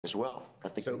as well. I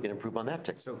think we can improve on that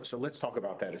too. So let's talk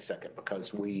about that a second,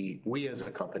 because we as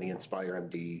a company,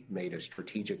 InspireMD, made a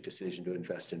strategic decision to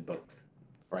invest in both,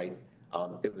 right?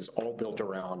 It was all built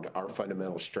around our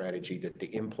fundamental strategy that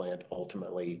the implant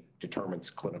ultimately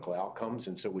determines clinical outcomes.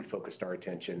 And so we focused our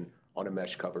attention on a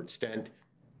mesh-covered stent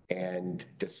and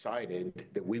decided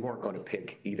that we weren't going to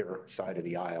pick either side of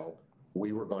the aisle.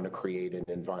 We were going to create an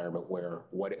environment where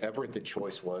whatever the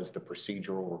choice was, the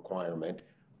procedural requirement,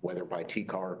 whether by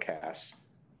TCAR or CAS,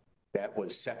 that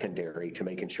was secondary to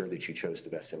making sure that you chose the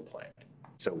best implant.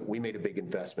 So we made a big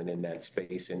investment in that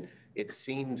space. And it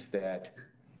seems that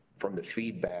from the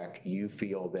feedback, you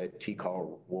feel that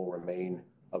TCAR will remain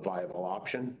a viable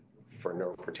option for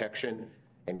neuroprotection,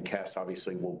 and CAS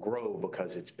obviously will grow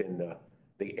because it's been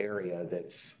the area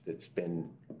that's been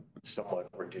somewhat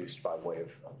reduced by way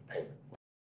of payment.